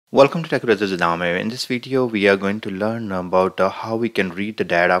Welcome to TechBrothersIT. In this video, we are going to learn about how we can read the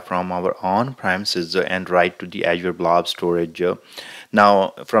data from our on-premises and write to the Azure Blob storage. Now,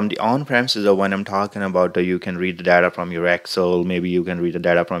 from the on-premises, when I'm talking about you can read the data from your Excel, maybe you can read the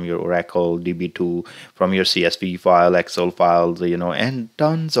data from your Oracle, DB2, from your CSV file, Excel files, and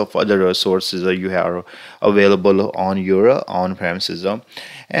tons of other sources you have available on your on-premises.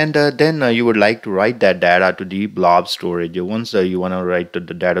 And then you would like to write that data to the blob storage. Once you want to write the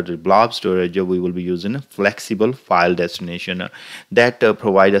data to the blob storage, we will be using a flexible file destination that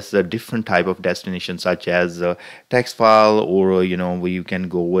provide us a different type of destination, such as text file, or we can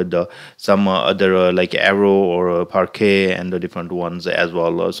go with some other like arrow or parquet and the different ones as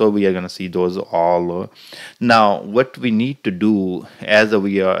well. So we are going to see those all. Now what we need to do, as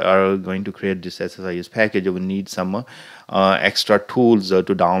we are going to create this SSIS package, we need some extra tools to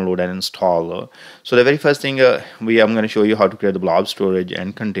download and install. So the very first thing I'm going to show you how to create the blob storage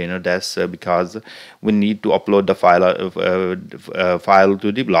and container. That's because we need to upload the file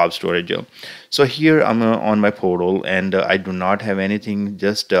to the blob storage. So here I'm on my portal, and I do not have anything,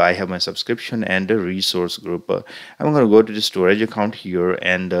 just I have my subscription and a resource group. I'm going to go to the storage account here,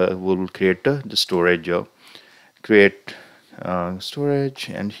 and we'll create the storage. Create storage,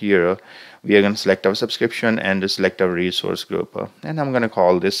 and here we are going to select our subscription and select our resource group, and I'm going to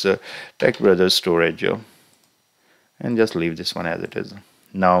call this Tech Brothers Storage, and just leave this one as it is.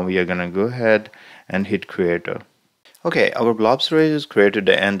 Now we are going to go ahead and hit create. Okay, our blob storage is created,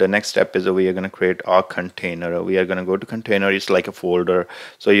 and the next step is we are going to create our container. We are going to go to container. It's like a folder,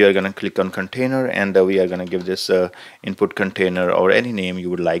 so you are going to click on container, and we are going to give this input container or any name you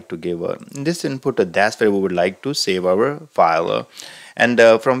would like to give. In this input, that's where we would like to save our file. And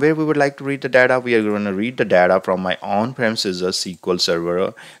from where we would like to read the data, we are going to read the data from my on-premises SQL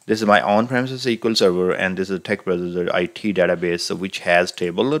Server. This is my on-premises SQL Server, and this is TechBrothersIT database, which has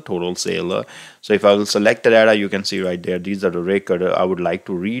table total sale. So if I will select the data, you can see right there, these are the record I would like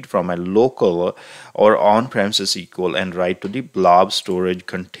to read from my local or on-premises SQL and write to the blob storage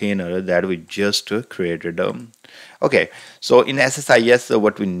container that we just created. Okay, so in SSIS,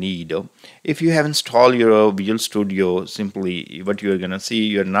 what we need, if you have installed your Visual Studio, simply what you're gonna see,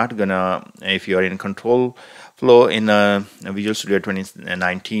 you're not gonna, if you are in control flow in Visual Studio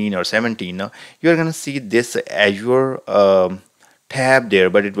 2019 or 17, you're gonna see this Azure tab there,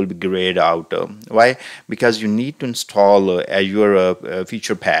 but it will be grayed out. Why? Because you need to install Azure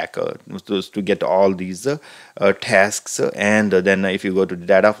feature pack to get all these tasks, and then if you go to the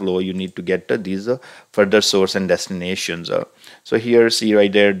data flow, you need to get these further source and destinations. So here, see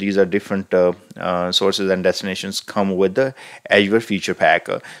right there, these are different sources and destinations come with the Azure feature pack.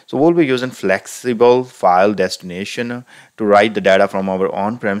 So we'll be using flexible file destination to write the data from our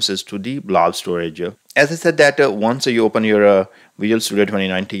on-premises to the blob storage. As I said that once you open your Visual Studio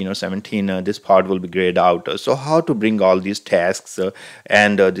 2019 or 17, this part will be grayed out. So how to bring all these tasks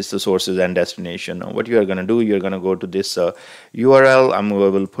and these sources and destination? What you are going to do, you're going to go to this URL I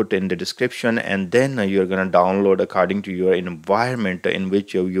will put in the description, and then you're going to download according to your environment in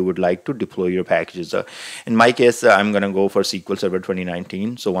which you would like to deploy your packages. In my case, I'm going to go for SQL Server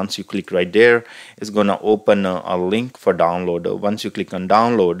 2019. So once you click right there, it's going to open a link for download. Once you click on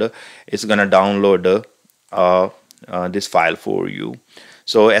download, it's going to download this file for you.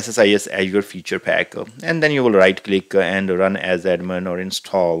 So SSIS Azure feature pack, and then you will right click and run as admin or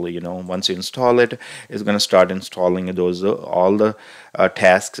install. Once you install it, it's going to start installing those all the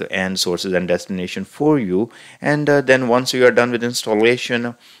tasks and sources and destination for you. And then once you are done with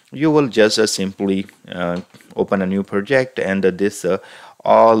installation, you will just simply open a new project, and this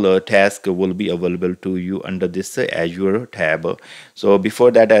all tasks will be available to you under this Azure tab. So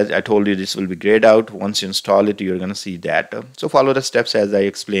before that, as I told you, this will be grayed out. Once you install it, you're going to see that. So follow the steps as I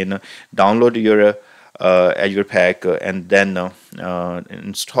explain. Download your Azure pack, and then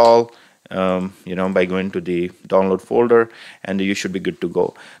install by going to the download folder, and you should be good to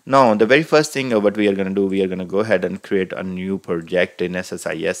go. Now the very first thing what we are going to do, we are going to go ahead and create a new project in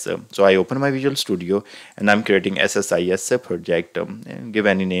SSIS. So I open my Visual Studio, and I'm creating SSIS project, and give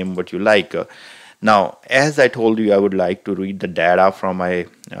any name what you like. Now, as I told you, I would like to read the data from my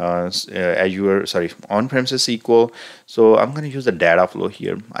on-premises SQL. So I'm going to use the data flow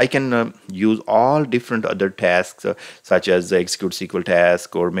here. I can use all different other tasks, such as the execute SQL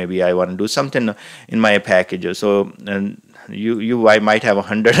task, or maybe I want to do something in my package. So I might have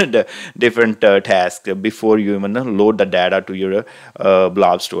 100 different tasks before you even load the data to your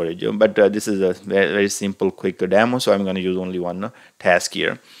blob storage. But this is a very simple, quick demo, so I'm going to use only one task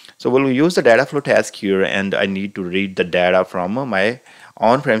here. So we'll use the data flow task here, and I need to read the data from my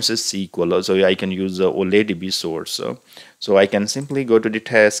on-premises SQL. So I can use the OLEDB source. So I can simply go to the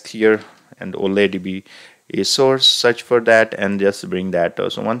task here and OLEDB is source, search for that and just bring that.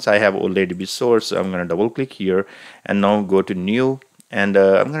 So once I have OLEDB source, I'm going to double click here and now go to new, and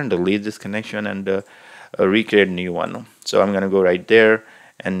I'm going to delete this connection and recreate new one. So I'm going to go right there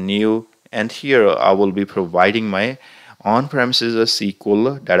and new, and here I will be providing my on-premises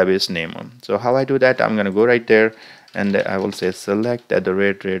SQL database name. So how I do that, I'm going to go right there and I will say select at the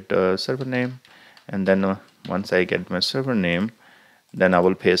rate server name, and then once I get my server name, then I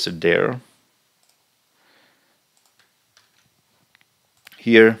will paste it there.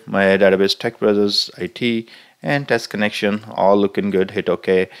 Here my database TechBrothersIT and test connection all looking good. Hit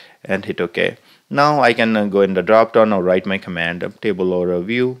OK and hit OK. Now I can go in the drop down or write my command, a table or a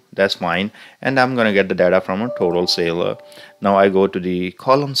view, that's fine, and I'm gonna get the data from a total sale. Now I go to the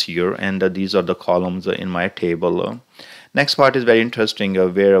columns here, and these are the columns in my table. Next part is very interesting,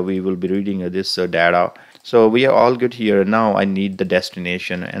 where we will be reading this data. So we are all good here. Now I need the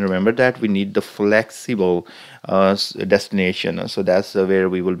destination, and remember that we need the flexible destination. So that's where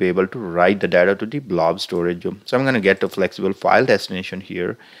we will be able to write the data to the blob storage. So I'm going to get a flexible file destination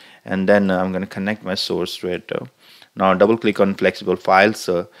here, and then I'm going to connect my source to it. Now double click on flexible files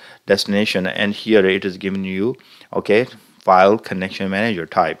destination, and here it is giving you okay file connection manager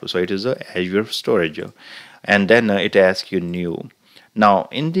type. So it is a Azure storage, and then it asks you new. Now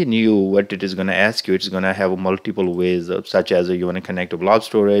in the new, what it is going to ask you, it's going to have multiple ways, such as you want to connect to blob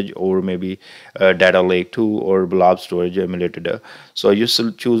storage, or maybe data lake 2 or blob storage emulated. So you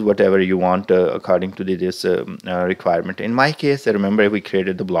should choose whatever you want according to this requirement. In my case, I remember we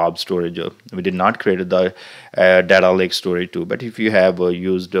created the blob storage. We did not create the data lake storage too, but if you have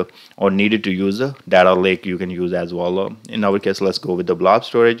used or needed to use a data lake, you can use as well. In our case, let's go with the blob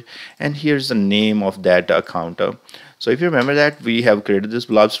storage, and here's the name of that account. So if you remember that we have created this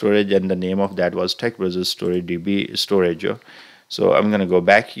blob storage, and the name of that was TechBrothers Storage DB storage. So I'm going to go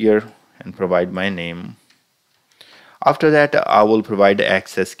back here and provide my name. After that, I will provide the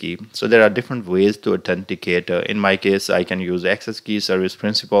access key. So there are different ways to authenticate. In my case, I can use access key, service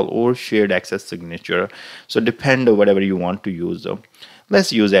principal, or shared access signature. So depend on whatever you want to use.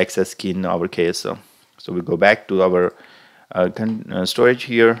 Let's use access key in our case. So we go back to our storage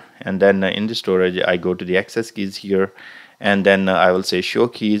here, and then in the storage I go to the access keys here, and then I will say show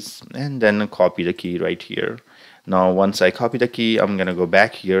keys, and then copy the key right here. Now once I copy the key, I'm gonna go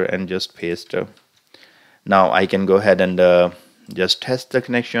back here and just paste. Now I can go ahead and just test the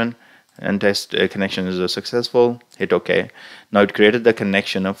connection, and test connection is successful. Hit OK. Now it created the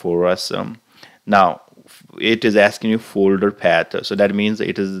connection for us. Now it is asking you folder path, so that means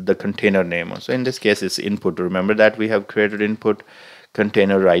it is the container name. So in this case it's input. Remember that we have created input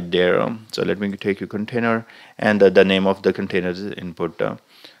container right there. So let me take you container, and the name of the container is input.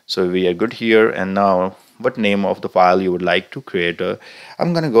 So we are good here. And now what name of the file you would like to create?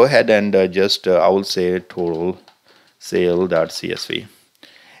 I'm gonna go ahead and just I will say total sale.csv,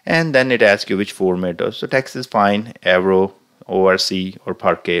 and then it asks you which format. So text is fine, arrow, ORC, or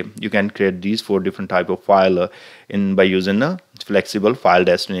Parquet. You can create these 4 different type of file by using a flexible file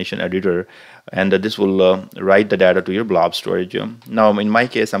destination editor, and this will write the data to your blob storage. Now in my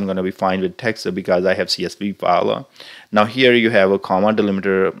case, I'm going to be fine with text because I have CSV file. Now here you have a comma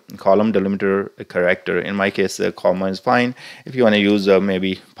delimiter, column delimiter, a character. In my case, a comma is fine. If you want to use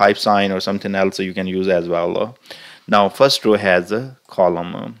maybe pipe sign or something else, you can use as well. Now first row has a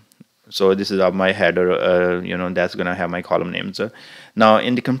column. So this is my header, that's gonna have my column names. Now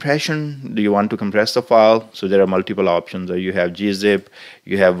in the compression, do you want to compress the file? So there are multiple options. You have gzip,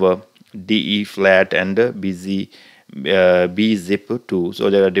 you have de flat, and bzip too. So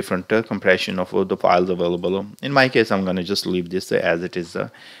there are different compression of the files available. In my case, I'm gonna just leave this as it is.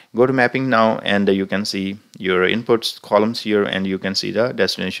 Go to mapping now, and you can see your inputs columns here, and you can see the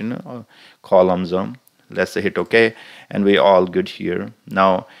destination columns. Let's hit OK, and we're all good here.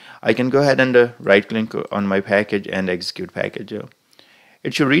 Now I can go ahead and right click on my package and execute package.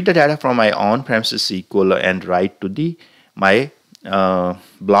 It should read the data from my on-premises SQL and write to my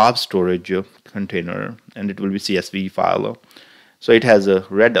blob storage container, and it will be CSV file. So it has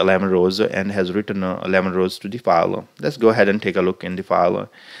read 11 rows and has written 11 rows to the file. Let's go ahead and take a look in the file.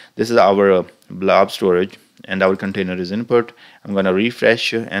 This is our blob storage, and our container is input. I'm going to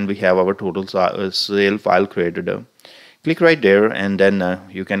refresh, and we have our total sale file created. Click right there, and then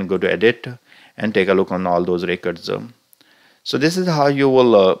you can go to edit and take a look on all those records. So this is how you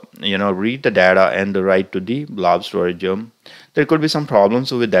will read the data and write to the blob storage. There could be some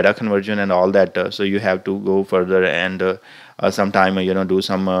problems with data conversion and all that, so you have to go further and sometime do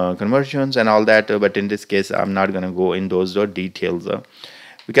some conversions and all that, but in this case I'm not going to go in those details,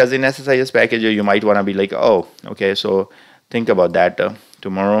 because in SSIS package you might want to be like, oh okay, so think about that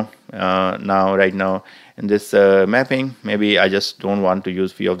tomorrow. Now right now in this mapping, maybe I just don't want to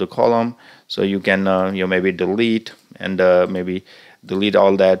use few of the column, so you can maybe delete and maybe delete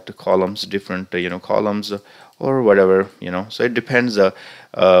all that columns, different columns, or whatever, so it depends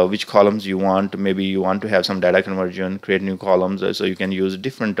which columns you want. Maybe you want to have some data conversion, create new columns, so you can use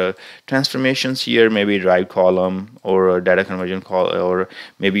different transformations here, maybe drive column or data conversion call, or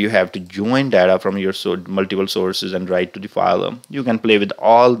maybe you have to join data from your multiple sources and write to the file. You can play with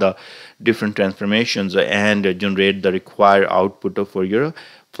all the different transformations and generate the required output for your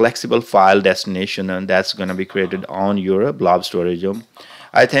flexible file destination, and that's going to be created on your blob storage.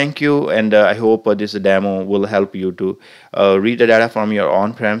 I thank you, and I hope this demo will help you to read the data from your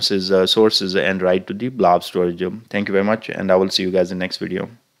on-premises sources and write to the blob storage. Thank you very much, and I will see you guys in the next video.